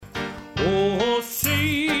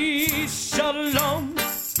יוסי שלום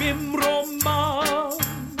במרומה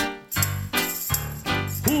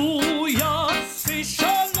הוא יוסי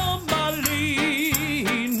שלום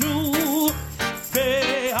עלינו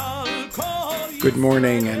ועל כל Good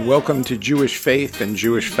morning and welcome to Jewish Faith and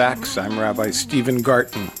Jewish Facts. I'm Rabbi Stephen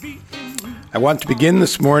Garten. I want to begin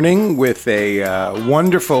this morning with a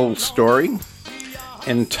wonderful story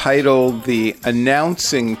entitled The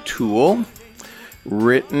Announcing Tool,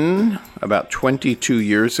 written about 22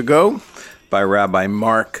 years ago by Rabbi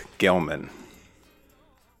Mark Gelman.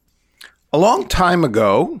 A long time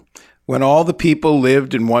ago, when all the people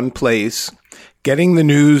lived in one place, getting the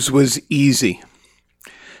news was easy.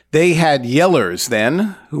 They had yellers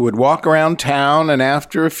then, who would walk around town, and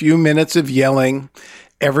after a few minutes of yelling,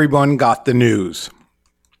 everyone got the news.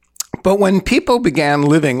 But when people began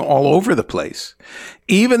living all over the place,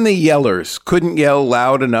 even the yellers couldn't yell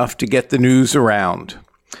loud enough to get the news around.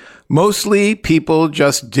 Mostly, people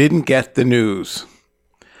just didn't get the news.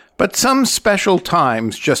 But some special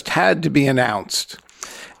times just had to be announced,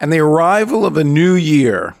 and the arrival of a new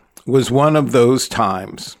year was one of those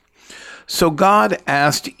times. So God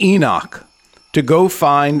asked Enoch to go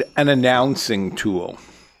find an announcing tool.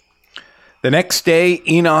 The next day,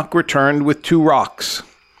 Enoch returned with 2 rocks.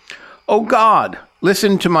 "Oh God,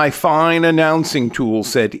 listen to my fine announcing tool,"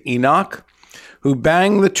 said Enoch, who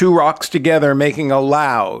banged the 2 rocks together, making a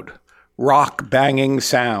loud, rock-banging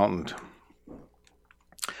sound.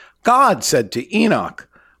 God said to Enoch,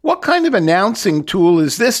 "What kind of announcing tool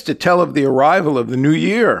is this to tell of the arrival of the new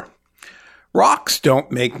year? Rocks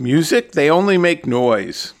don't make music, they only make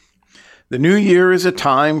noise. The new year is a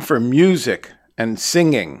time for music and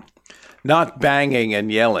singing, not banging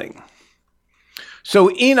and yelling."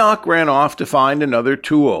 So Enoch ran off to find another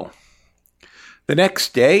tool. The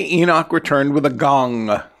next day, Enoch returned with a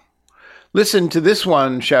gong. "Listen to this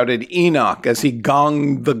one," shouted Enoch as he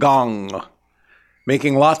gonged the gong,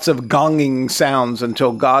 making lots of gonging sounds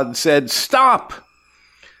until God said, "Stop!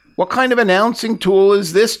 What kind of announcing tool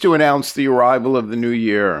is this to announce the arrival of the new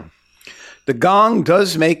year? The gong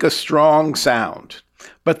does make a strong sound,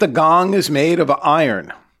 but the gong is made of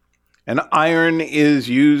iron. And iron is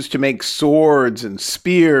used to make swords and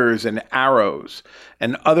spears and arrows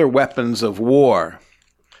and other weapons of war.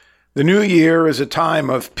 The new year is a time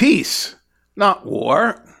of peace, not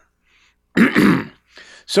war."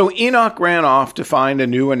 So Enoch ran off to find a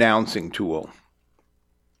new announcing tool.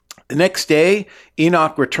 The next day,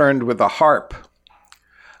 Enoch returned with a harp.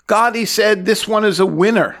 "God," he said, "this one is a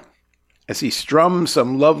winner," as he strummed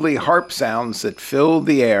some lovely harp sounds that filled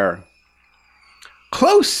the air.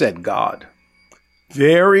 "Close," said God.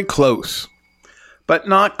 "Very close, but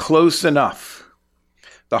not close enough.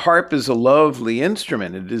 The harp is a lovely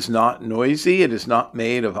instrument. It is not noisy. It is not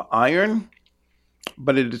made of iron,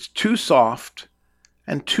 but it is too soft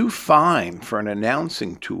and too fine for an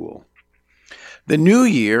announcing tool. The new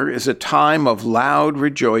year is a time of loud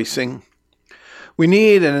rejoicing. We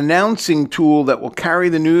need an announcing tool that will carry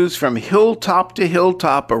the news from hilltop to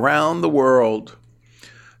hilltop around the world.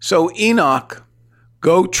 So Enoch,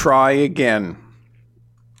 go try again."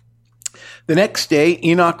 The next day,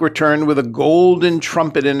 Enoch returned with a golden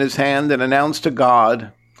trumpet in his hand and announced to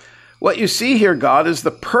God, "What you see here, God, is the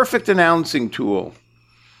perfect announcing tool.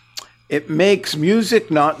 It makes music,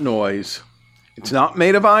 not noise. It's not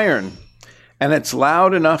made of iron, and it's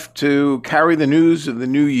loud enough to carry the news of the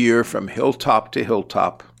new year from hilltop to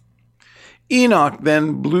hilltop." Enoch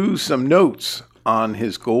then blew some notes on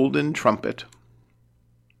his golden trumpet.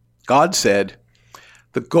 God said,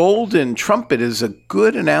 "The golden trumpet is a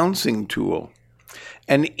good announcing tool."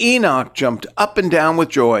 And Enoch jumped up and down with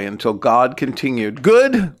joy until God continued,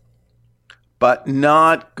 "Good, but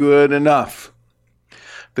not good enough.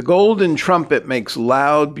 The golden trumpet makes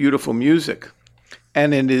loud, beautiful music,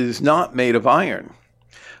 and it is not made of iron,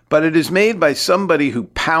 but it is made by somebody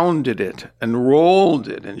who pounded it and rolled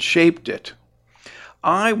it and shaped it.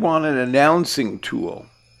 I want an announcing tool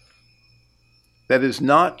that is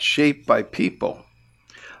not shaped by people.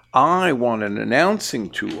 I want an announcing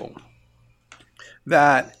tool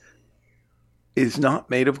that is not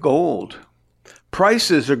made of gold.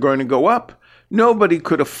 Prices are going to go up. Nobody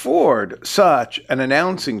could afford such an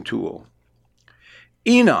announcing tool."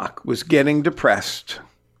 Enoch was getting depressed,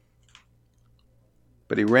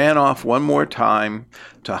 but he ran off one more time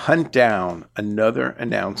to hunt down another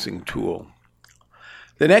announcing tool.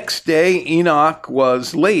 The next day, Enoch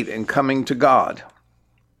was late in coming to God.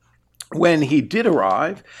 When he did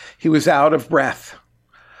arrive, he was out of breath.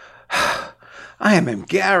 "I am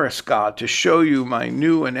embarrassed, God, to show you my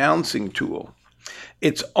new announcing tool.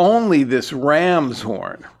 It's only this ram's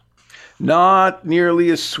horn. not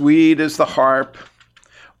nearly as sweet as the harp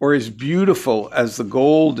or as beautiful as the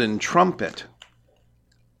golden trumpet.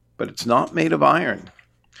 But it's not made of iron,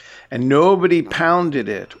 and nobody pounded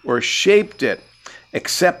it or shaped it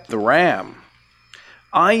except the ram.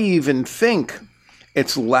 I even think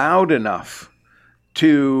it's loud enough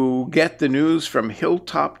to get the news from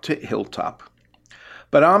hilltop to hilltop.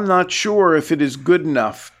 But I'm not sure if it is good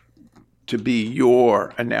enough to be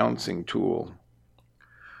your announcing tool.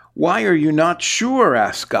 Why are you not sure?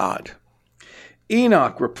 Asked God.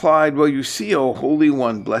 Enoch replied, well, you see, O Holy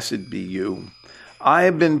One, blessed be you. I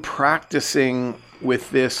have been practicing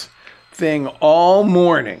with this thing all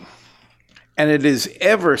morning, and it is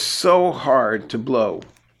ever so hard to blow.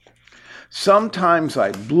 Sometimes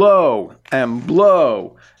I blow, and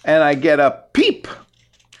I get a peep,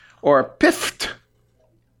 or a pift,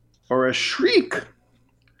 or a shriek,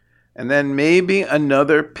 and then maybe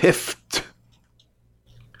another pift.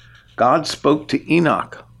 God spoke to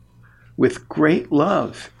Enoch with great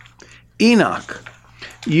love. Enoch,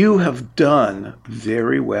 you have done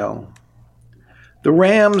very well. The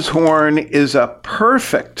ram's horn is a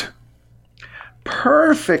perfect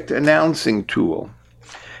announcing tool.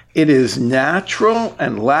 It is natural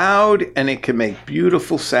and loud, and it can make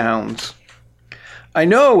beautiful sounds. I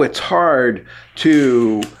know it's hard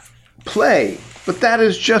to play, but that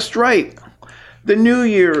is just right. The new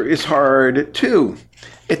year is hard too.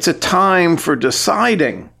 It's a time for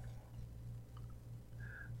deciding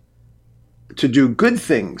to do good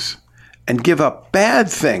things and give up bad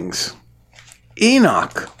things.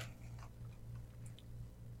 Enoch,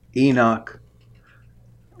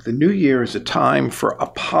 the new year is a time for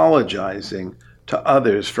apologizing to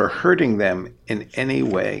others for hurting them in any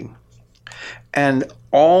way. And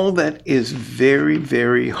all that is very,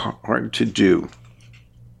 very hard to do,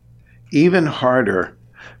 even harder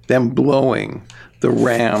than blowing the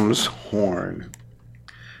ram's horn.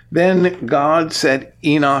 Then God set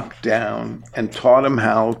Enoch down and taught him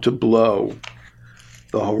how to blow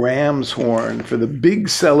the ram's horn for the big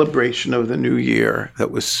celebration of the new year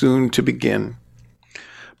that was soon to begin.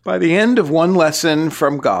 By the end of one lesson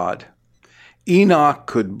from God, Enoch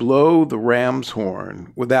could blow the ram's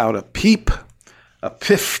horn without a peep, a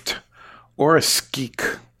pift, or a squeak.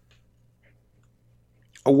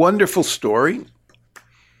 A wonderful story.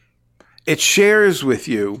 It shares with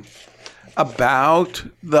you about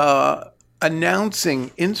the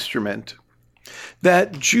announcing instrument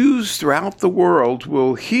that Jews throughout the world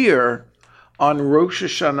will hear on Rosh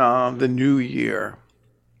Hashanah, the new year.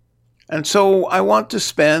 And so I want to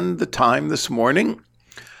spend the time this morning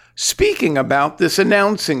speaking about this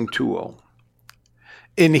announcing tool.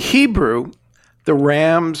 In Hebrew, the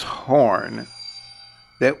ram's horn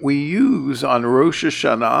that we use on Rosh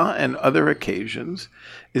Hashanah and other occasions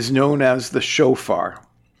is known as the shofar.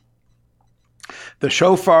 The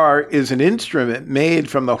shofar is an instrument made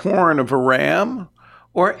from the horn of a ram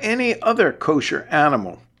or any other kosher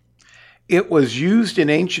animal. It was used in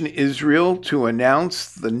ancient Israel to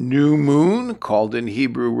announce the new moon, called in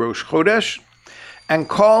Hebrew Rosh Chodesh, and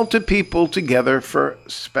called to people together for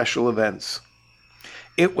special events.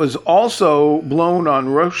 It was also blown on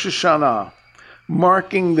Rosh Hashanah,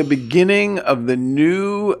 marking the beginning of the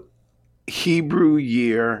new Hebrew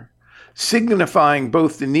year, signifying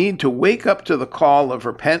both the need to wake up to the call of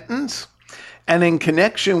repentance and in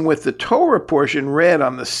connection with the Torah portion read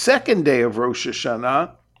on the second day of Rosh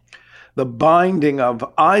Hashanah, the binding of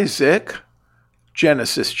Isaac,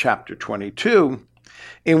 Genesis chapter 22,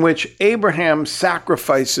 in which Abraham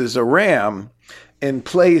sacrifices a ram in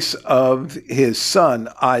place of his son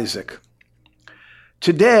Isaac.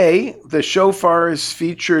 Today, the shofar is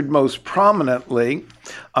featured most prominently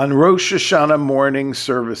on Rosh Hashanah morning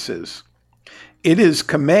services. It is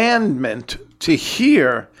commandment to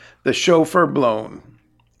hear the shofar blown.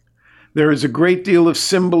 There is a great deal of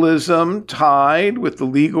symbolism tied with the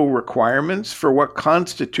legal requirements for what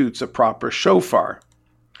constitutes a proper shofar.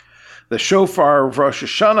 The shofar of Rosh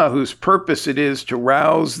Hashanah, whose purpose it is to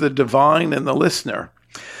rouse the divine in the listener,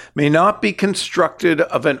 may not be constructed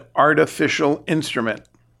of an artificial instrument.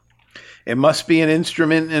 It must be an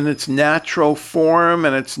instrument in its natural form,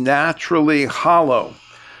 and it's naturally hollow,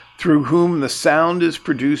 through whom the sound is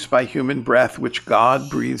produced by human breath, which God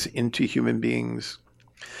breathes into human beings.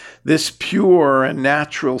 This pure and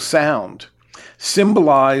natural sound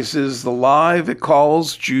symbolizes the life it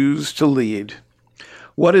calls Jews to lead.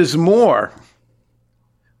 What is more,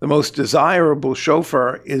 the most desirable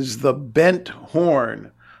shofar is the bent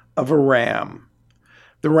horn of a ram.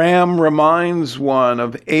 The ram reminds one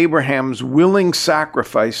of Abraham's willing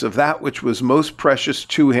sacrifice of that which was most precious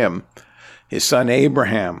to him, his son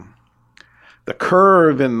Abraham. The The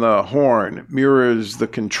curve in the horn mirrors the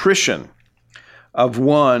contrition of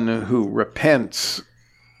one who repents.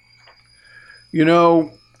 You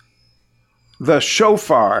know, the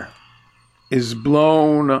shofar is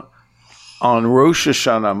blown on Rosh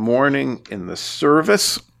Hashanah morning in the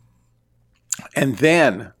service, and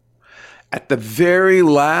then at the very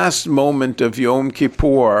last moment of Yom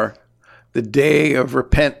Kippur, the day of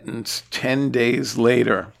repentance, 10 days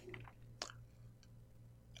later.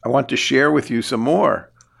 I want to share with you some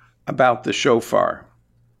more about the shofar.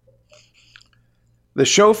 The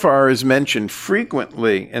shofar is mentioned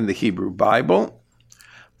frequently in the Hebrew Bible,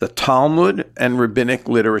 the Talmud, and rabbinic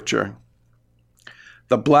literature.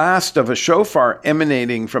 The blast of a shofar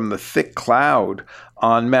emanating from the thick cloud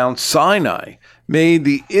on Mount Sinai made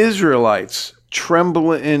the Israelites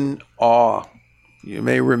tremble in awe. You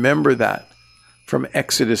may remember that from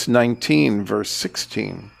Exodus 19, verse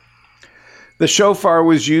 16. The shofar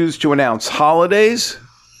was used to announce holidays,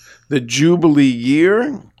 the Jubilee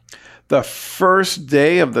year, the first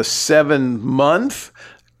day of the 7th month,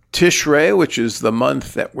 Tishrei, which is the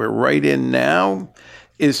month that we're right in now,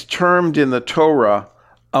 is termed in the Torah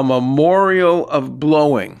a memorial of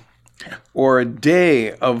blowing, or a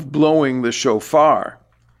day of blowing the shofar.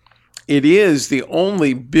 It is the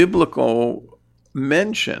only biblical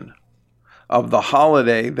mention of the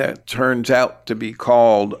holiday that turns out to be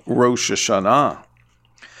called Rosh Hashanah.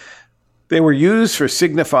 They were used for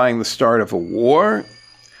signifying the start of a war.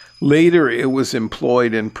 Later, it was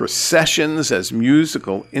employed in processions as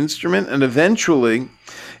musical instrument, and eventually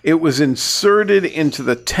it was inserted into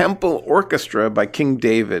the temple orchestra by King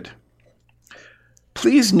David.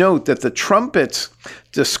 Please note that the trumpets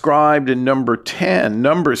described in Numbers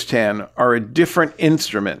 10, are a different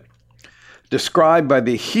instrument, described by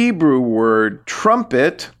the Hebrew word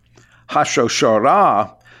trumpet,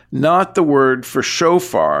 hashoshara, not the word for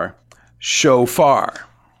shofar, shofar.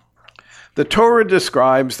 The Torah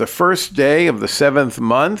describes the first day of the 7th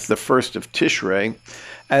month, the first of Tishrei,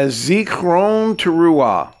 as Zichron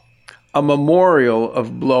Teruah, a memorial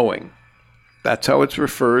of blowing. That's how it's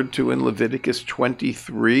referred to in Leviticus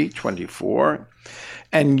 23:24.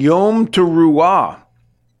 And Yom Teruah,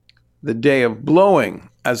 the day of blowing,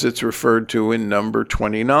 as it's referred to in Number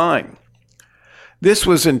 29. This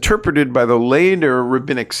was interpreted by the later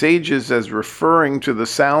rabbinic sages as referring to the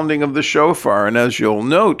sounding of the shofar, and as you'll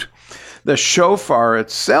note, the shofar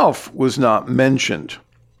itself was not mentioned.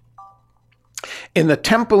 In the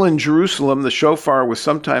temple in Jerusalem, the shofar was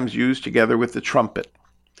sometimes used together with the trumpet.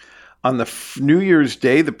 On the New Year's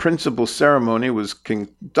Day, the principal ceremony was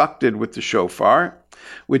conducted with the shofar,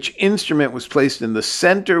 which instrument was placed in the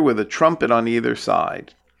center with a trumpet on either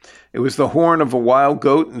side. It was the horn of a wild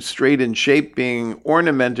goat and straight in shape, being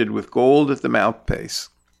ornamented with gold at the mouthpiece.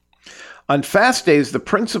 On fast days, the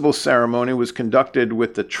principal ceremony was conducted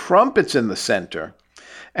with the trumpets in the center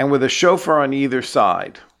and with a shofar on either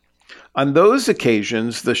side. On those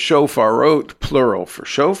occasions, the shofarot, plural for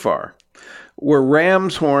shofar, were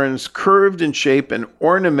ram's horns curved in shape and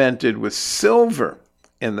ornamented with silver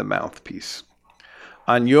in the mouthpiece.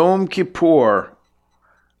 On Yom Kippur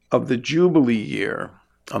of the Jubilee year,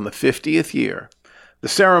 on the 50th year, the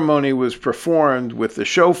ceremony was performed with the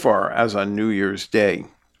shofar as on New Year's Day.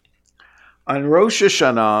 On Rosh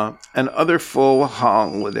Hashanah and other full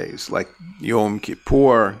holidays like Yom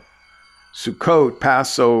Kippur, Sukkot,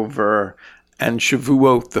 Passover, and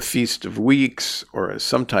Shavuot, the Feast of Weeks, or as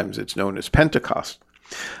sometimes it's known as Pentecost,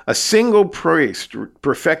 a single priest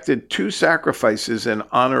perfected 2 sacrifices in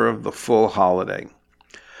honor of the full holiday.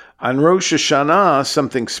 On Rosh Hashanah,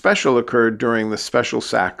 something special occurred during the special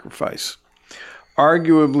sacrifice.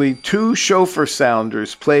 Arguably, 2 shofar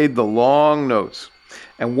sounders played the long notes,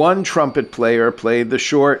 and 1 trumpet player played the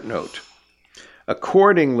short note.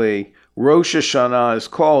 Accordingly, Rosh Hashanah is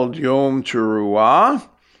called Yom Teruah,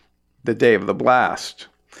 the day of the blast.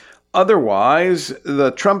 Otherwise,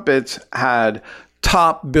 the trumpets had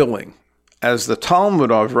top billing. As the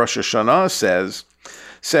Talmud of Rosh Hashanah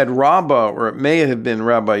said Rabbah, or it may have been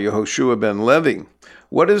Rabbi Yehoshua ben Levi,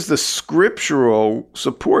 what is the scriptural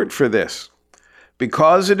support for this?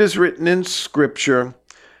 Because it is written in Scripture,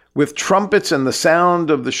 with trumpets and the sound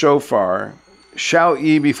of the shofar, shout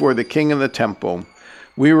ye before the king in the temple.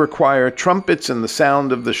 We require trumpets and the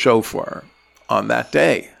sound of the shofar on that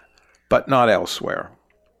day, but not elsewhere.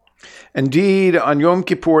 Indeed, on Yom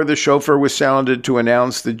Kippur, the shofar was sounded to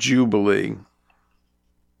announce the Jubilee.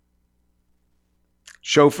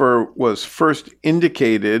 Shofar was first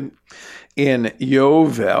indicated in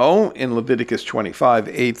Yovel in Leviticus 25,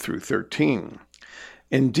 8 through 13.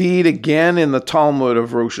 Indeed, again in the Talmud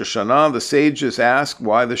of Rosh Hashanah, the sages ask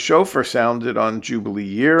why the shofar sounded on Jubilee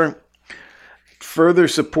year. Further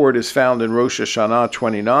support is found in Rosh Hashanah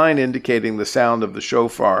 29, indicating the sound of the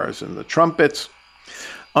shofars and the trumpets.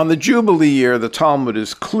 On the Jubilee year, the Talmud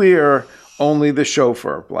is clear, only the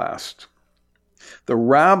shofar blast. The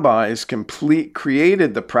rabbis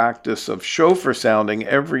created the practice of shofar sounding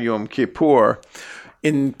every Yom Kippur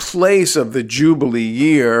in place of the Jubilee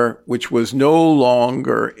year, which was no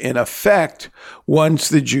longer in effect once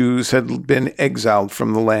the Jews had been exiled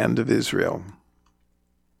from the land of Israel.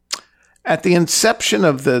 At the inception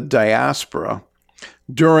of the diaspora,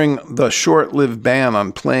 during the short-lived ban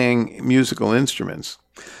on playing musical instruments,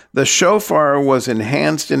 the shofar was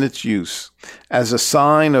enhanced in its use as a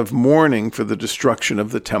sign of mourning for the destruction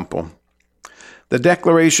of the temple. The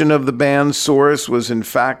declaration of the ban's source was in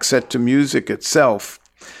fact set to music itself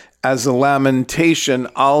as a lamentation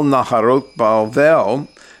al Naharot Bavel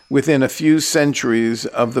within a few centuries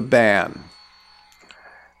of the ban.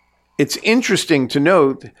 It's interesting to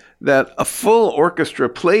note that a full orchestra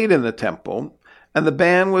played in the temple, and the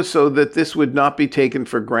ban was so that this would not be taken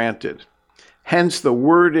for granted. Hence the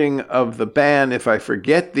wording of the ban, "If I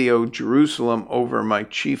forget thee, O Jerusalem, over my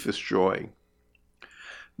chiefest joy."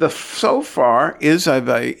 The shofar is, as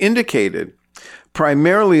I indicated,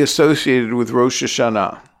 primarily associated with Rosh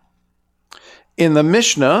Hashanah. In the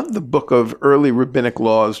Mishnah, the book of early rabbinic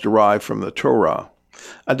laws derived from the Torah,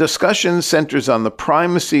 a discussion centers on the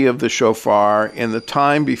primacy of the shofar in the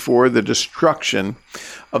time before the destruction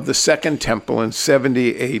of the Second Temple in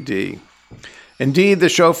 70 AD. Indeed, the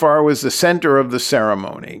shofar was the center of the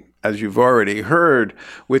ceremony, as you've already heard,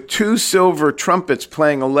 with 2 silver trumpets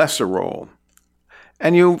playing a lesser role.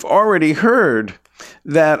 And you've already heard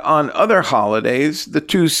that on other holidays, the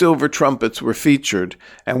 2 silver trumpets were featured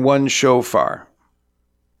and 1 shofar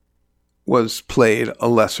was played a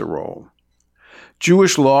lesser role.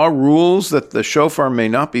 Jewish law rules that the shofar may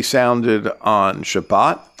not be sounded on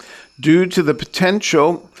Shabbat due to the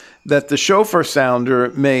potential that the shofar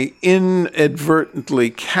sounder may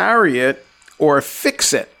inadvertently carry it or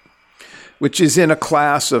fix it, which is in a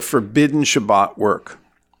class of forbidden Shabbat work.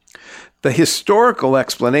 The historical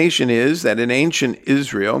explanation is that in ancient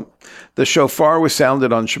Israel, the shofar was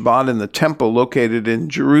sounded on Shabbat in the temple located in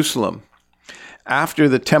Jerusalem. After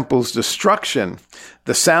the temple's destruction,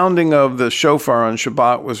 the sounding of the shofar on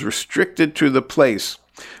Shabbat was restricted to the place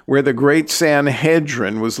where the great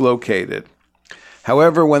Sanhedrin was located.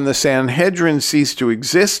 However, when the Sanhedrin ceased to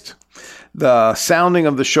exist, the sounding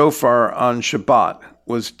of the shofar on Shabbat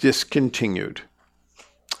was discontinued.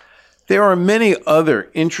 There are many other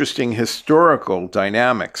interesting historical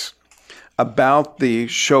dynamics about the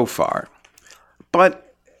shofar,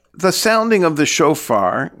 but the sounding of the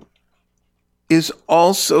shofar is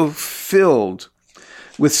also filled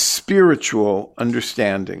with spiritual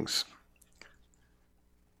understandings.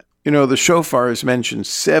 You know, the shofar is mentioned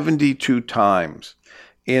 72 times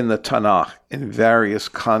in the Tanakh in various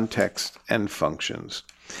contexts and functions.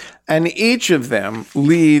 And each of them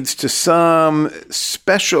leads to some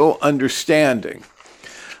special understanding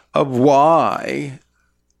of why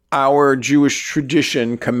our Jewish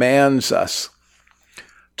tradition commands us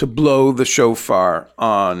to blow the shofar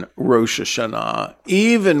on Rosh Hashanah,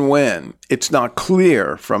 even when it's not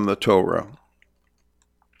clear from the Torah.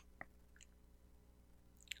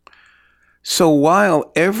 So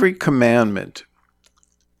while every commandment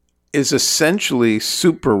is essentially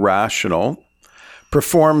super-rational,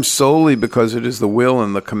 performed solely because it is the will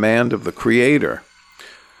and the command of the Creator,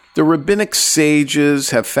 the rabbinic sages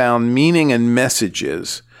have found meaning and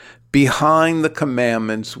messages behind the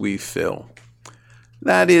commandments we fill.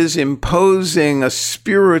 That is, imposing a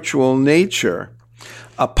spiritual nature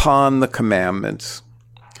upon the commandments.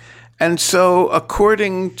 And so,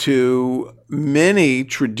 according to many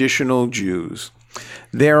traditional Jews,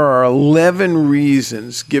 there are 11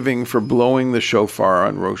 reasons given for blowing the shofar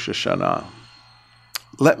on Rosh Hashanah.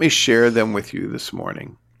 Let me share them with you this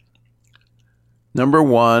morning. Number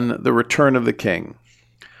 1, the return of the King.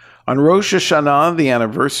 On Rosh Hashanah, the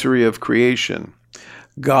anniversary of creation,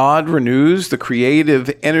 God renews the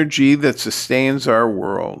creative energy that sustains our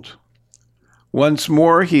world. Once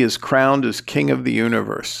more, he is crowned as King of the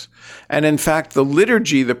universe. And in fact, the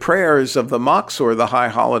liturgy, the prayers of the Machzor, the High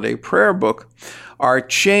Holiday Prayer Book, are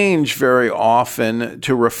changed very often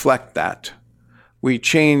to reflect that. We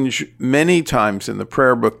change many times in the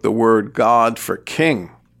prayer book the word God for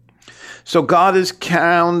King. So God is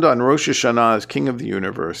crowned on Rosh Hashanah as King of the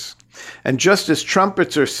universe. And just as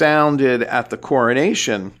trumpets are sounded at the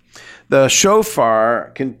coronation, the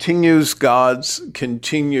shofar continues God's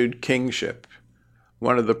continued kingship.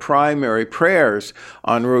 One of the primary prayers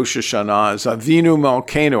on Rosh Hashanah is Avinu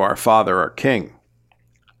Malkeinu, our Father, our King.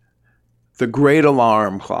 The great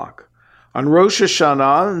alarm clock On Rosh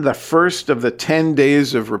Hashanah, the first of the 10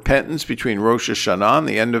 days of repentance between Rosh Hashanah and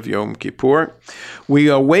the end of Yom Kippur, we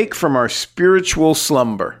awake from our spiritual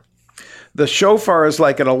slumber. The shofar is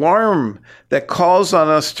like an alarm that calls on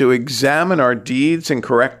us to examine our deeds and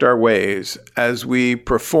correct our ways as we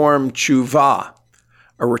perform tshuva,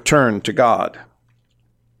 a return to God.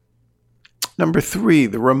 Number 3,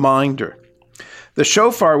 the reminder. The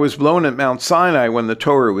shofar was blown at Mount Sinai when the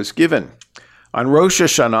Torah was given. On Rosh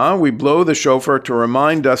Hashanah, we blow the shofar to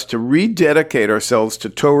remind us to rededicate ourselves to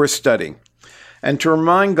Torah study and to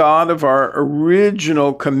remind God of our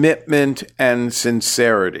original commitment and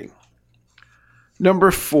sincerity.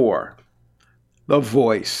 Number 4, the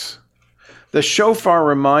voice. The shofar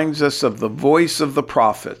reminds us of the voice of the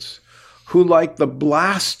prophets, who, like the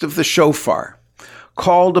blast of the shofar,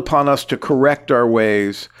 called upon us to correct our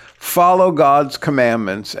ways, follow God's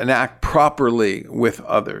commandments, and act properly with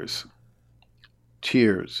others.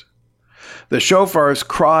 Tears. The shofar's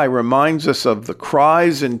cry reminds us of the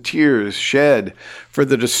cries and tears shed for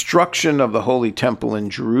the destruction of the Holy Temple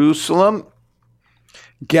in Jerusalem,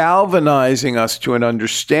 galvanizing us to an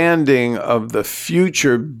understanding of the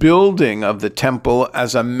future building of the temple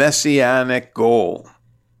as a messianic goal.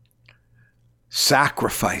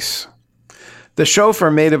 Sacrifice. The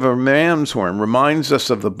shofar made of a ram's horn reminds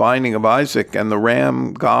us of the binding of Isaac and the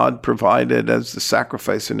ram God provided as the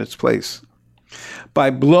sacrifice in its place.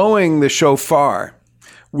 By blowing the shofar,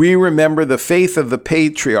 we remember the faith of the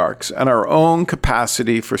patriarchs and our own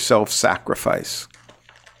capacity for self-sacrifice.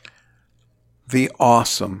 The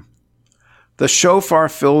awesome. The shofar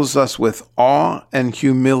fills us with awe and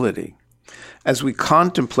humility as we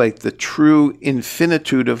contemplate the true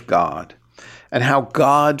infinitude of God and how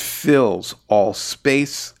God fills all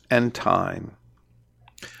space and time.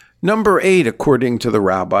 Number 8, according to the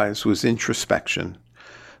rabbis, was introspection.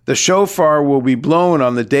 The shofar will be blown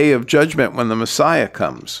on the day of judgment when the Messiah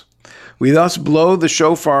comes. We thus blow the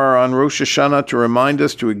shofar on Rosh Hashanah to remind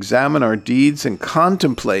us to examine our deeds and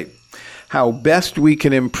contemplate how best we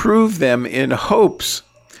can improve them in hopes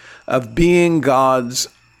of being God's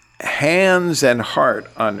hands and heart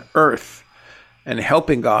on earth and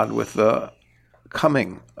helping God with the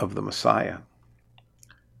coming of the Messiah.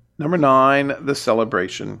 Number 9, the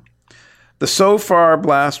celebration. The shofar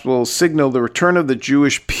blast will signal the return of the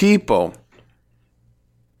Jewish people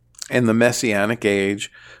in the Messianic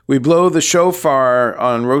age. We blow the shofar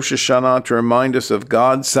on Rosh Hashanah to remind us of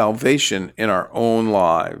God's salvation in our own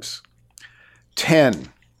lives. 10.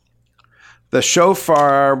 The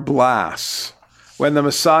shofar blasts. When the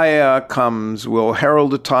Messiah comes, will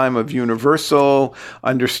herald a time of universal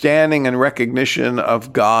understanding and recognition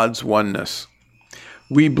of God's oneness.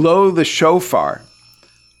 We blow the shofar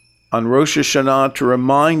on Rosh Hashanah to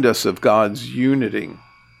remind us of God's unity.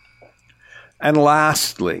 And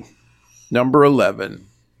lastly, number 11,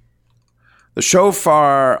 the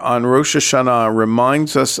shofar on Rosh Hashanah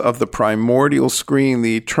reminds us of the primordial scream,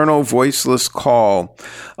 the eternal voiceless call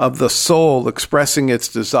of the soul expressing its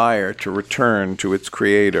desire to return to its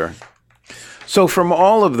Creator. So from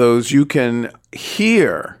all of those, you can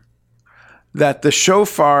hear that the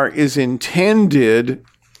shofar is intended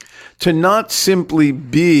to not simply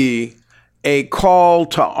be a call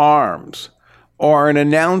to arms or an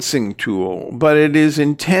announcing tool, but it is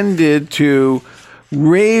intended to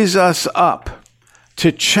raise us up,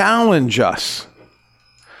 to challenge us,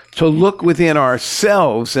 to look within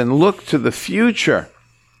ourselves and look to the future.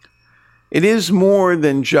 It is more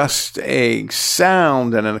than just a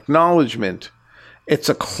sound and an acknowledgement. It's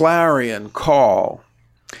a clarion call.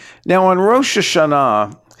 Now, on Rosh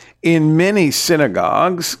Hashanah, in many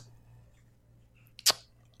synagogues,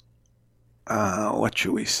 what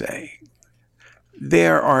should we say?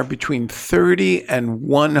 There are between 30 and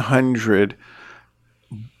 100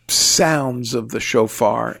 sounds of the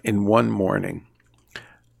shofar in one morning.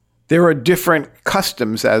 There are different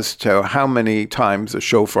customs as to how many times the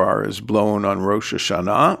shofar is blown on Rosh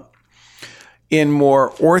Hashanah. In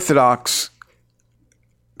more Orthodox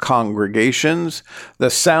congregations,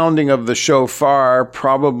 the sounding of the shofar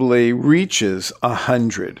probably reaches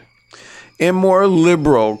 100. In more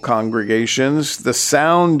liberal congregations, the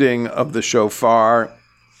sounding of the shofar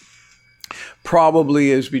probably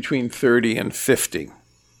is between 30 and 50.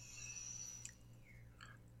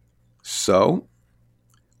 So,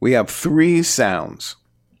 we have 3 sounds.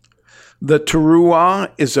 The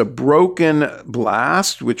teruah is a broken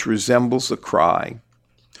blast which resembles a cry.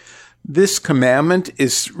 This commandment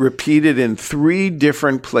is repeated in 3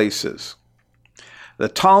 different places. The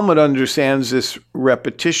Talmud understands this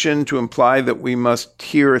repetition to imply that we must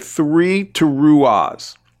hear 3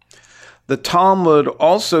 teruahs. The Talmud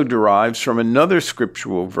also derives from another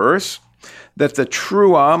scriptural verse that the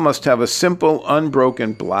truah must have a simple,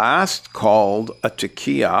 unbroken blast called a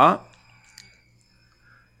tekiah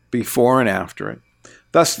before and after it.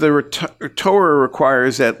 Thus, the Torah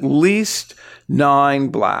requires at least 9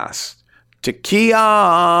 blasts.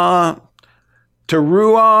 Tekiah,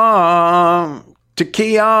 teruah,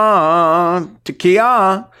 tekiah,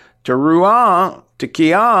 tekiah, teruah,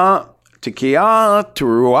 tekiah, tekiah,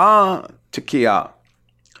 teruah, tekiah.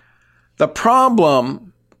 The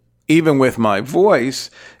problem, even with my voice,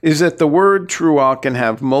 is that the word truah can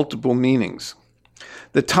have multiple meanings.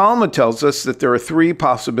 The Talmud tells us that there are 3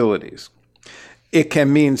 possibilities. It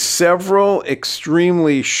can mean several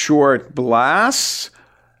extremely short blasts,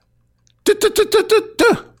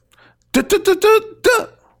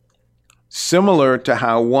 similar to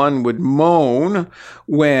how one would moan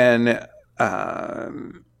when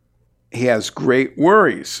he has great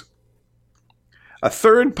worries. A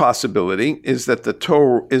third possibility is that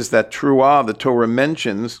truah the Torah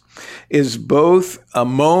mentions is both a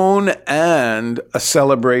moan and a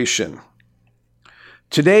celebration.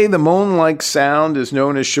 Today, the moan-like sound is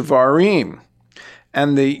known as shavarim,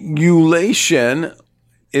 and the ululation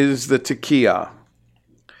is the tekiah.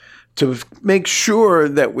 To make sure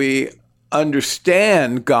that we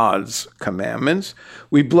understand God's commandments,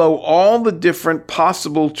 we blow all the different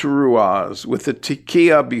possible teruahs with the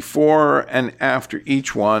tekiah before and after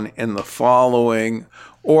each one in the following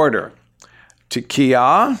order.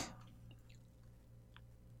 Tekiah,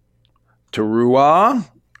 teruah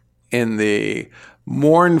in the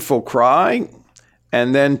mournful cry,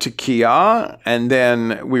 and then tekiah, and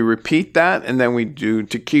then we repeat that, and then we do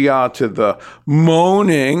tekiah to the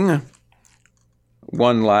moaning,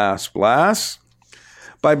 one last blast.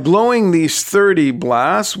 By blowing these 30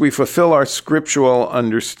 blasts, we fulfill our scriptural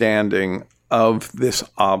understanding of this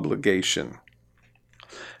obligation.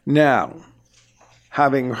 Now,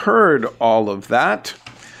 having heard all of that,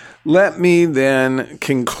 let me then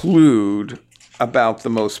conclude about the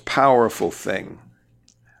most powerful thing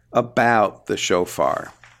about the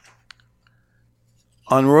shofar.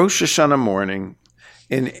 On Rosh Hashanah morning,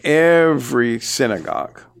 in every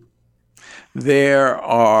synagogue, there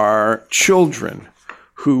are children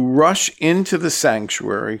who rush into the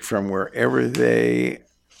sanctuary from wherever they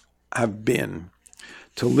have been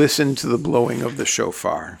to listen to the blowing of the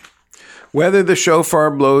shofar. Whether the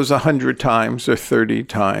shofar blows 100 times or 30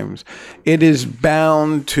 times, it is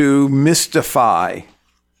bound to mystify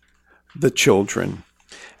the children.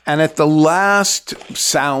 And at the last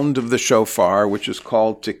sound of the shofar, which is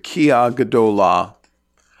called Tekiah Gedolah,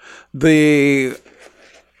 the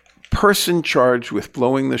person charged with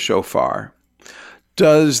blowing the shofar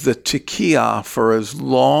does the tekiah for as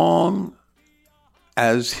long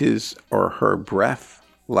as his or her breath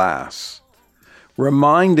lasts,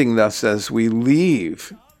 reminding us as we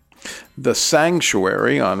leave the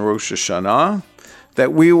sanctuary on Rosh Hashanah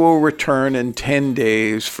that we will return in 10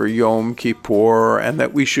 days for Yom Kippur, and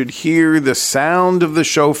that we should hear the sound of the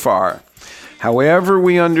shofar, however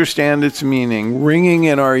we understand its meaning, ringing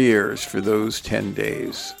in our ears for those 10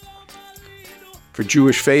 days. For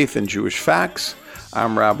Jewish Faith and Jewish Facts,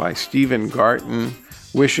 I'm Rabbi Stephen Garten,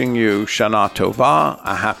 wishing you Shana Tova,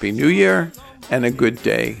 a Happy New Year, and a good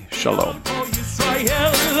day. Shalom.